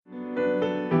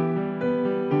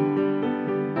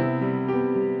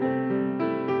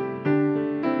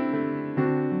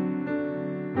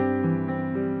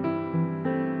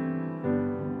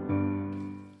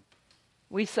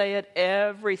We say it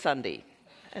every Sunday,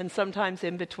 and sometimes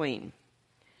in between.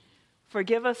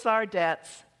 Forgive us our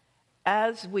debts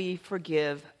as we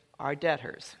forgive our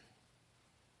debtors.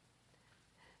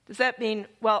 Does that mean,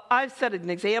 well, I've set an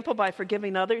example by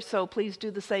forgiving others, so please do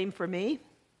the same for me?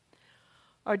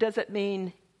 Or does it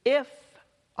mean if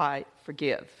I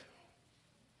forgive?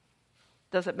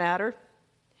 Does it matter?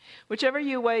 Whichever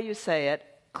way you say it,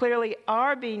 clearly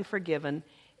our being forgiven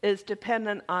is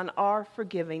dependent on our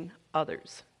forgiving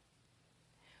others.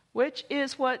 Which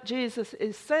is what Jesus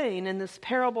is saying in this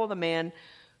parable of the man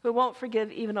who won't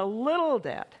forgive even a little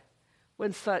debt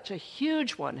when such a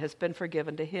huge one has been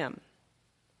forgiven to him.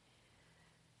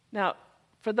 Now,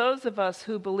 for those of us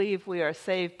who believe we are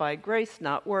saved by grace,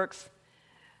 not works,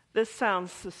 this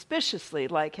sounds suspiciously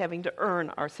like having to earn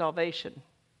our salvation.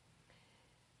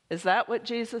 Is that what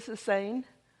Jesus is saying?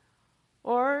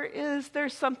 Or is there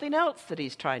something else that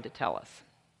he's trying to tell us?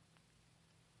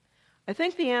 I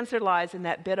think the answer lies in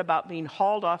that bit about being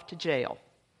hauled off to jail.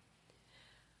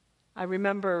 I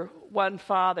remember one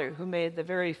father who made the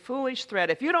very foolish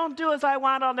threat, if you don't do as I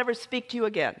want, I'll never speak to you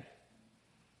again.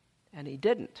 And he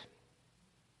didn't.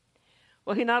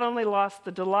 Well, he not only lost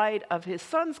the delight of his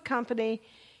son's company,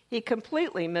 he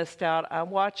completely missed out on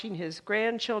watching his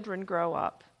grandchildren grow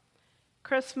up.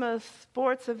 Christmas,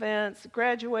 sports events,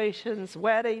 graduations,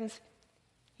 weddings,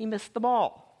 he missed them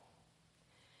all.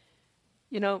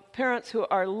 You know, parents who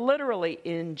are literally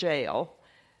in jail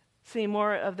see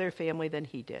more of their family than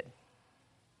he did.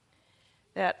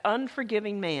 That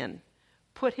unforgiving man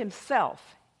put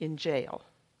himself in jail.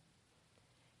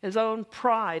 His own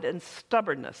pride and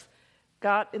stubbornness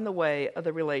got in the way of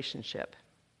the relationship.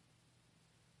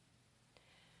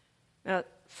 Now,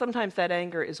 sometimes that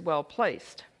anger is well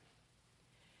placed.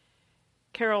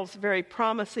 Carol's very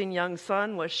promising young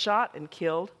son was shot and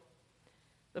killed.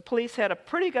 The police had a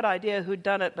pretty good idea who'd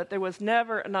done it, but there was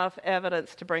never enough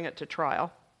evidence to bring it to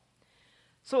trial.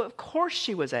 So of course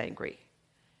she was angry.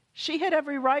 She had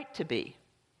every right to be.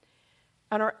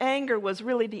 And her anger was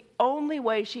really the only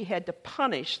way she had to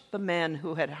punish the men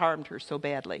who had harmed her so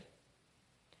badly.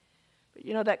 But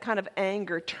you know, that kind of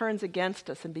anger turns against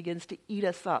us and begins to eat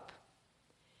us up.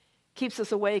 Keeps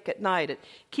us awake at night. It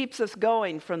keeps us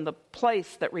going from the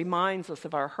place that reminds us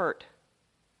of our hurt.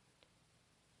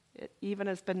 It even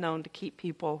has been known to keep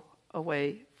people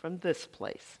away from this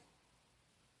place.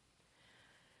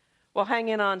 Well,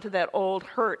 hanging on to that old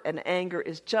hurt and anger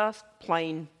is just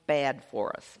plain bad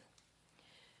for us.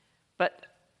 But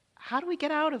how do we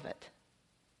get out of it?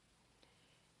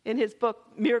 In his book,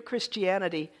 Mere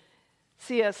Christianity,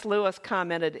 C.S. Lewis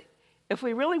commented, if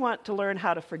we really want to learn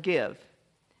how to forgive,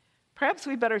 perhaps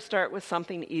we better start with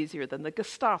something easier than the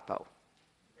Gestapo.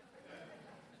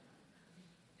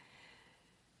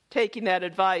 Taking that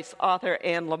advice, author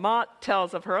Anne Lamott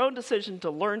tells of her own decision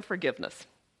to learn forgiveness.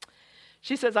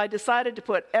 She says, I decided to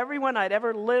put everyone I'd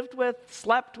ever lived with,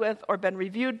 slept with, or been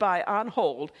reviewed by on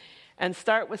hold and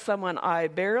start with someone I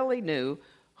barely knew,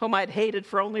 whom I'd hated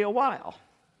for only a while,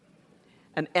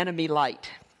 an enemy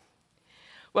light.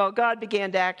 Well, God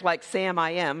began to act like Sam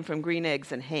I Am from Green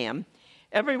Eggs and Ham.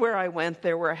 Everywhere I went,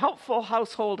 there were helpful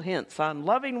household hints on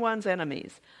loving one's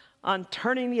enemies, on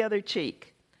turning the other cheek,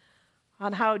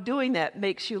 on how doing that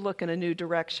makes you look in a new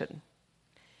direction.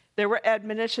 There were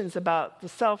admonitions about the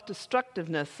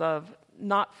self-destructiveness of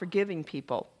not forgiving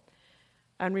people,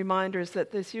 and reminders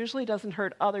that this usually doesn't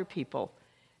hurt other people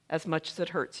as much as it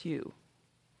hurts you.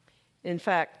 In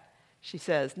fact, she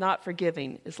says, not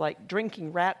forgiving is like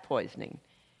drinking rat poisoning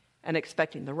and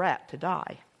expecting the rat to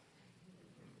die.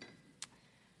 Do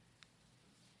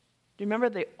you remember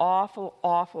the awful,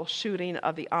 awful shooting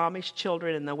of the Amish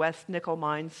children in the West Nickel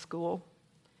Mines School?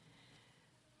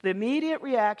 The immediate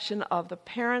reaction of the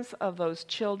parents of those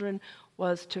children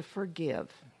was to forgive.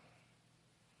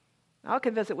 I'll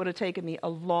confess it would have taken me a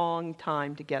long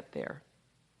time to get there.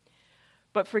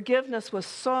 But forgiveness was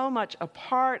so much a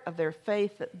part of their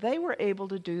faith that they were able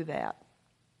to do that.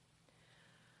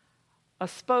 A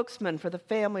spokesman for the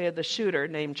family of the shooter,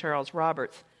 named Charles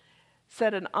Roberts,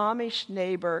 said an Amish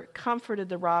neighbor comforted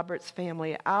the Roberts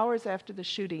family hours after the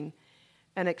shooting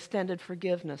and extended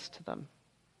forgiveness to them.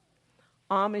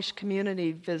 Amish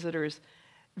community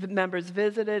members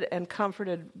visited and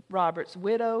comforted Robert's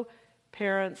widow,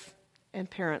 parents, and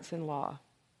parents-in-law.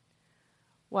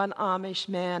 One Amish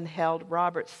man held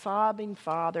Robert's sobbing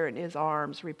father in his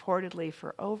arms, reportedly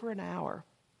for over an hour,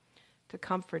 to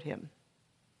comfort him.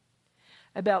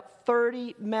 About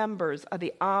 30 members of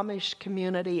the Amish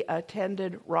community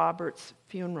attended Robert's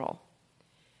funeral.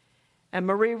 And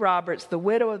Marie Roberts, the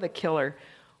widow of the killer,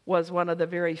 was one of the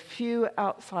very few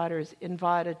outsiders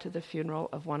invited to the funeral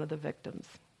of one of the victims.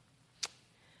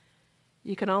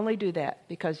 You can only do that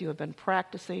because you have been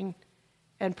practicing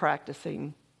and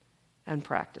practicing and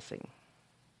practicing.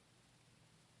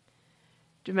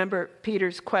 Do you remember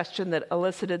Peter's question that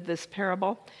elicited this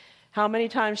parable? How many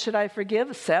times should I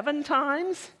forgive? 7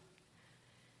 times?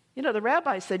 You know, the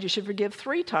rabbi said you should forgive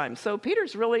 3 times. So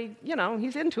Peter's really,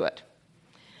 he's into it.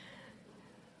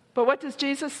 But what does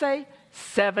Jesus say?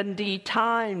 70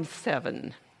 times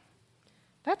 7.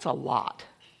 That's a lot.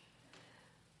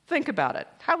 Think about it.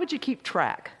 How would you keep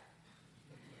track?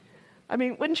 I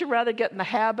mean, wouldn't you rather get in the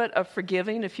habit of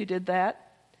forgiving if you did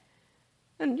that?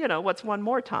 And, what's one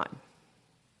more time?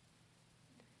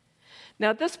 Now,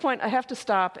 at this point, I have to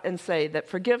stop and say that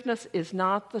forgiveness is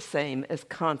not the same as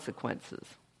consequences.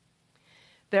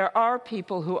 There are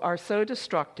people who are so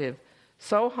destructive,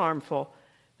 so harmful,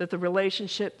 that the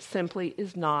relationship simply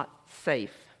is not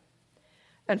safe.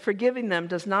 And forgiving them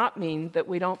does not mean that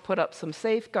we don't put up some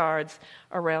safeguards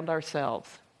around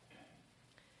ourselves.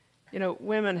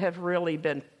 Women have really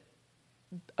been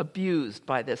abused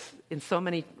by this in so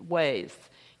many ways.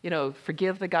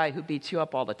 Forgive the guy who beats you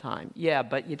up all the time. Yeah,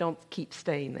 but you don't keep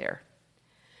staying there.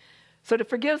 So to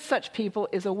forgive such people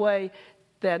is a way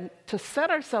then to set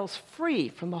ourselves free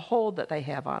from the hold that they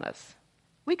have on us.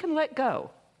 We can let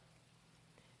go.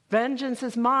 Vengeance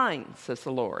is mine, says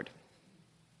the Lord.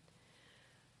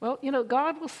 Well,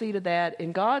 God will see to that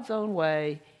in God's own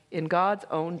way, in God's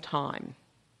own time.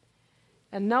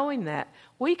 And knowing that,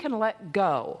 we can let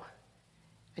go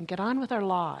and get on with our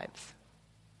lives.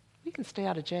 We can stay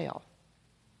out of jail.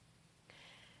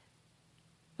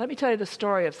 Let me tell you the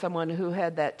story of someone who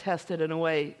had that tested in a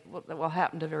way that will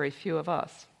happen to very few of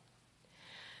us.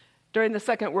 During the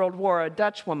Second World War, a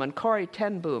Dutch woman, Corrie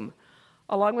ten Boom,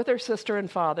 along with her sister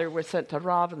and father, were sent to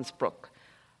Ravensbrück,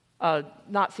 a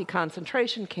Nazi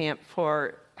concentration camp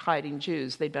for hiding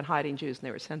Jews. They'd been hiding Jews and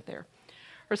they were sent there.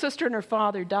 Her sister and her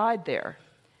father died there,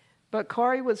 but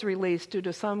Corrie was released due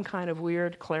to some kind of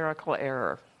weird clerical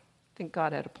error. I think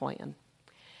God had a plan.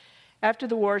 After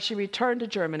the war, she returned to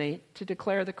Germany to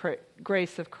declare the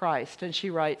grace of Christ, and she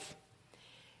writes,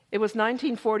 "It was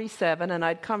 1947, and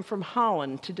I'd come from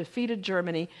Holland to defeated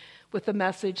Germany with the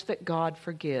message that God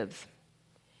forgives.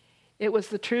 It was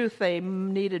the truth they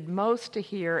needed most to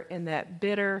hear in that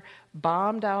bitter,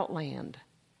 bombed-out land.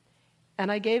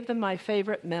 And I gave them my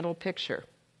favorite mental picture.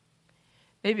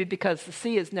 Maybe because the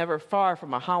sea is never far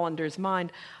from a Hollander's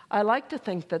mind, I like to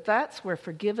think that that's where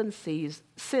forgiven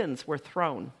sins were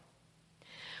thrown.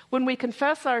 When we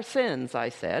confess our sins, I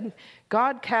said,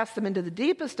 God casts them into the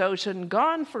deepest ocean,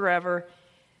 gone forever,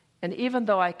 and even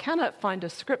though I cannot find a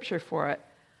scripture for it,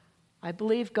 I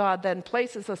believe God then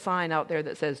places a sign out there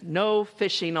that says, 'No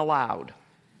fishing allowed.'"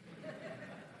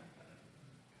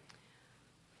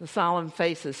 The solemn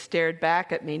faces stared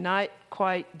back at me, not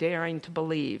quite daring to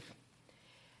believe.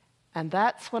 And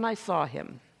that's when I saw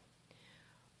him,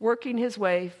 working his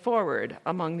way forward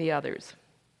among the others.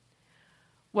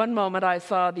 One moment I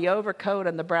saw the overcoat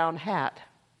and the brown hat.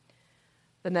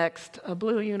 The next, a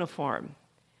blue uniform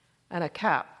and a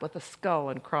cap with a skull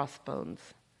and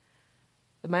crossbones.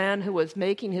 The man who was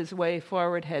making his way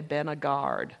forward had been a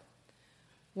guard,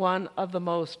 one of the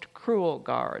most cruel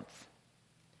guards.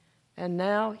 And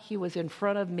now he was in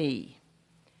front of me,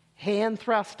 hand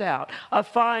thrust out. "A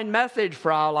fine message,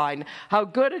 Fraulein. How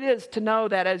good it is to know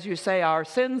that, as you say, our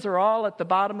sins are all at the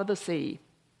bottom of the sea."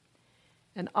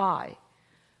 And I,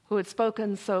 who had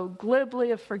spoken so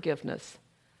glibly of forgiveness,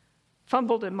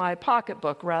 fumbled in my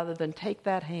pocketbook rather than take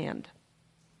that hand.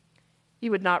 He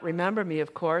would not remember me,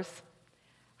 of course.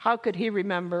 How could he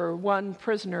remember one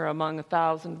prisoner among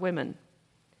 1,000 women?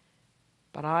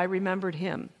 But I remembered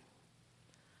him.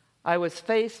 I was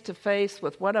face to face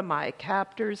with one of my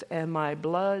captors, and my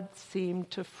blood seemed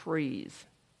to freeze.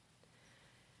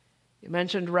 "You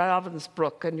mentioned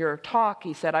Ravensbrück in your talk,"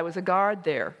 he said. "I was a guard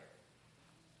there."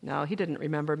 No, he didn't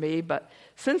remember me, but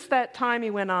since that time, he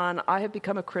went on, I have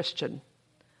become a Christian.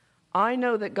 I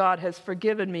know that God has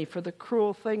forgiven me for the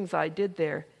cruel things I did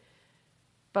there,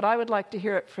 but I would like to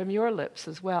hear it from your lips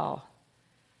as well.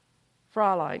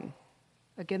 Fraulein,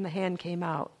 again the hand came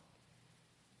out.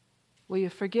 Will you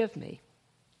forgive me?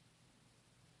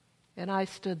 And I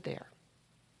stood there.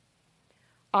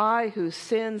 I, whose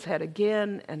sins had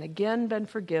again and again been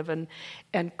forgiven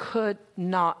and could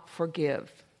not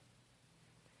forgive.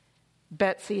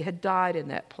 Betsy had died in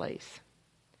that place.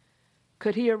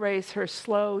 Could he erase her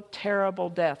slow, terrible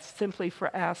death simply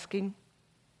for asking?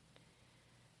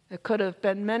 It could have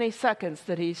been many seconds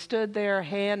that he stood there,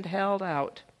 hand held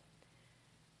out.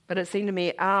 But it seemed to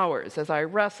me hours as I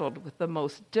wrestled with the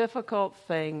most difficult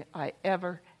thing I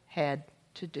ever had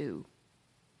to do.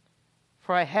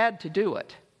 For I had to do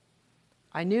it.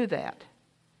 I knew that.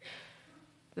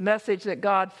 The message that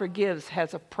God forgives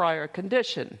has a prior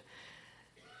condition,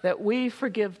 that we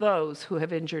forgive those who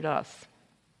have injured us.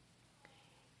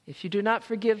 If you do not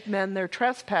forgive men their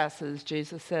trespasses,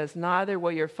 Jesus says, neither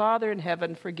will your Father in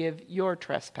heaven forgive your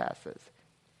trespasses.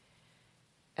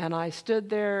 And I stood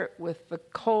there with the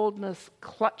coldness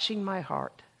clutching my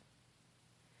heart.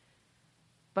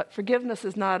 But forgiveness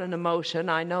is not an emotion.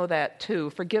 I know that too.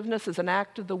 Forgiveness is an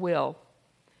act of the will.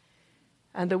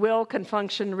 And the will can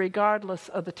function regardless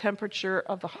of the temperature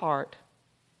of the heart.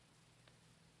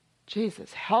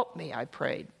 Jesus, help me, I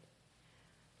prayed.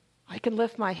 I can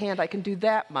lift my hand. I can do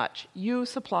that much. You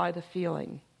supply the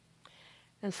feeling.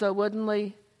 And so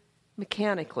woodenly,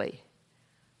 mechanically,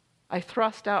 I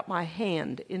thrust out my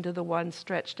hand into the one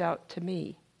stretched out to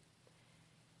me.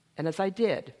 And as I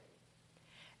did,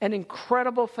 an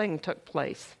incredible thing took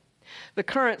place. The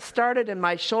current started in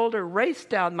my shoulder, raced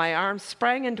down my arm,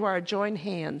 sprang into our joined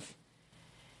hands.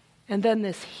 And then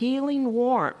this healing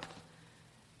warmth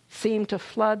seemed to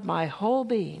flood my whole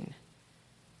being,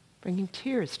 bringing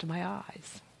tears to my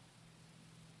eyes.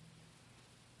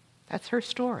 That's her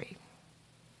story.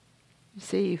 You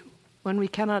see, when we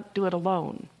cannot do it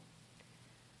alone,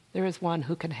 there is one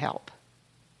who can help.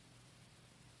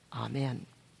 Amen.